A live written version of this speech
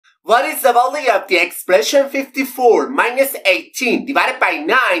What is the value of the expression 54 minus 18 divided by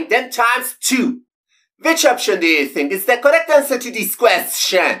 9 then times 2? Which option do you think is the correct answer to this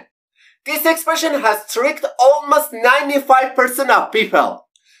question? This expression has tricked almost 95% of people.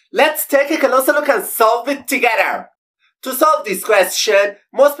 Let's take a closer look and solve it together. To solve this question,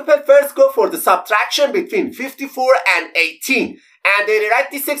 most people first go for the subtraction between 54 and 18, and they rewrite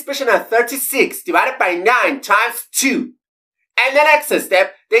this expression as 36 divided by 9 times 2. And the next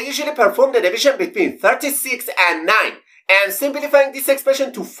step, they usually perform the division between 36 and 9, and simplifying this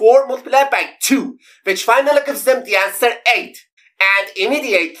expression to 4 multiplied by 2, which finally gives them the answer 8. And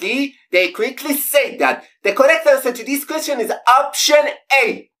immediately, they quickly say that the correct answer to this question is option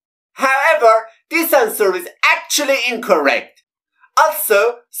A. However, this answer is actually incorrect.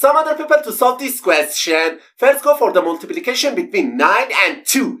 Also, some other people to solve this question first go for the multiplication between 9 and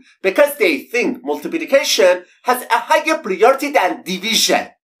 2 because they think multiplication has a higher priority than division.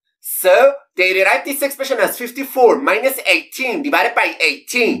 So, they rewrite this expression as 54 minus 18 divided by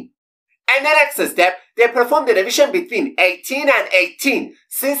 18. And the next step, they perform the division between 18 and 18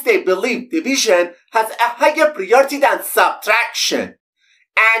 since they believe division has a higher priority than subtraction.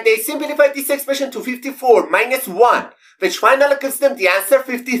 And they simplify this expression to 54 minus 1, which finally gives them the answer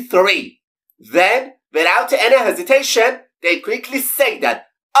 53. Then, without any hesitation, they quickly say that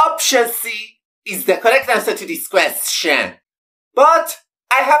option C is the correct answer to this question. But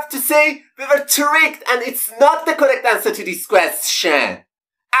I have to say, we were tricked and it's not the correct answer to this question.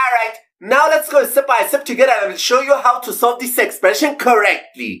 Alright, now let's go step by step together and I will show you how to solve this expression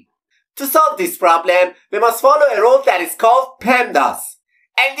correctly. To solve this problem, we must follow a rule that is called PEMDAS.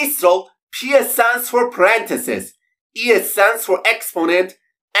 And this rule, P stands for parentheses, E stands for exponent,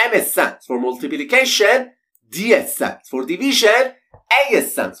 M stands for multiplication, D stands for division, A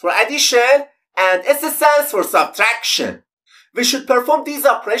stands for addition, and S stands for subtraction. We should perform these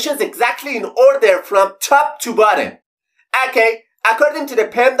operations exactly in order from top to bottom. Okay, according to the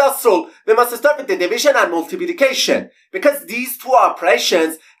PEMDAS rule, we must start with the division and multiplication because these two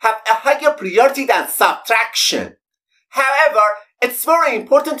operations have a higher priority than subtraction. However, it's very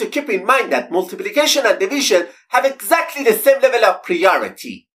important to keep in mind that multiplication and division have exactly the same level of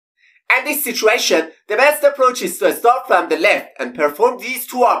priority. In this situation, the best approach is to start from the left and perform these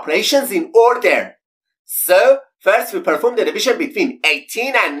two operations in order. So, first we perform the division between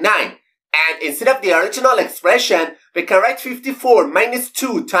 18 and 9, and instead of the original expression, we can write 54 minus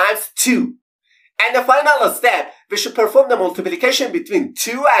 2 times 2. And the final step, we should perform the multiplication between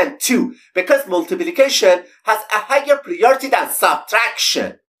 2 and 2 because multiplication has a higher priority than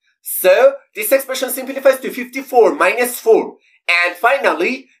subtraction. So, this expression simplifies to 54 minus 4. And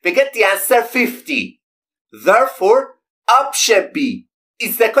finally, we get the answer 50. Therefore, option B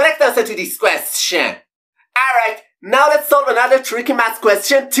is the correct answer to this question. Alright, now let's solve another tricky math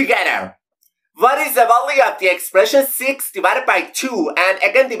question together. What is the value of the expression 6 divided by 2 and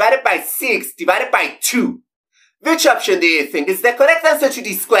again divided by 6 divided by 2? Which option do you think is the correct answer to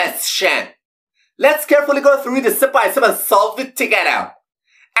this question? Let's carefully go through the step by step and solve it together.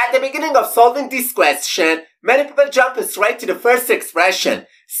 At the beginning of solving this question, many people jump straight to the first expression,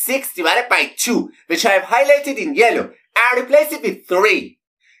 6 divided by 2, which I have highlighted in yellow, and replace it with 3.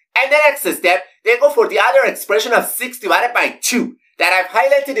 And the next step, they go for the other expression of 6 divided by 2, that I've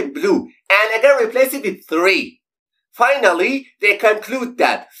highlighted in blue, and again replace it with 3. Finally, they conclude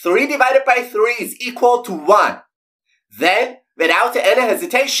that 3 divided by 3 is equal to 1. Then, without any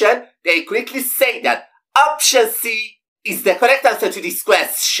hesitation, they quickly say that option C is the correct answer to this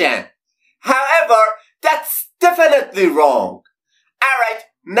question. However, that's definitely wrong. Alright,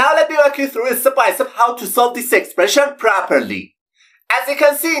 now let me walk you through step by step how to solve this expression properly. As you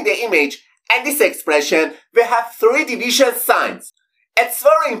can see in the image, in this expression, we have 3 division signs. It's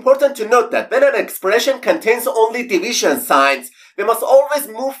very important to note that when an expression contains only division signs, we must always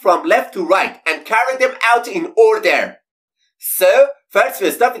move from left to right and carry them out in order. So, first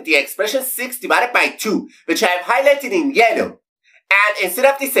we start with the expression 6 divided by 2, which I have highlighted in yellow. And instead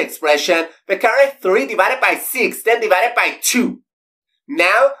of this expression, we can write 3 divided by 6, then divided by 2.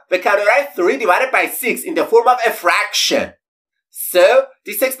 Now, we can write 3 divided by 6 in the form of a fraction. So,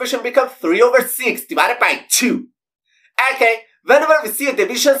 this expression becomes 3 over 6 divided by 2. Okay, whenever we see a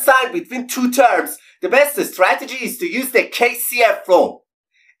division sign between two terms, the best strategy is to use the KCF rule.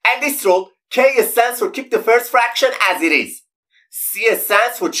 And this rule, K stands for keep the first fraction as it is. C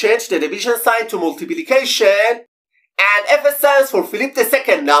stands for change the division sign to multiplication. And F stands for flip the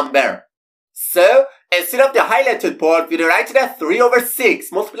second number. So, instead of the highlighted part, we write it as 3 over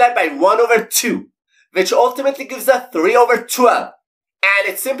 6 multiplied by 1 over 2, which ultimately gives us 3 over 12.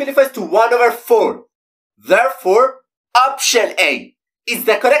 And it simplifies to 1 over 4. Therefore, option A is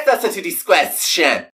the correct answer to this question?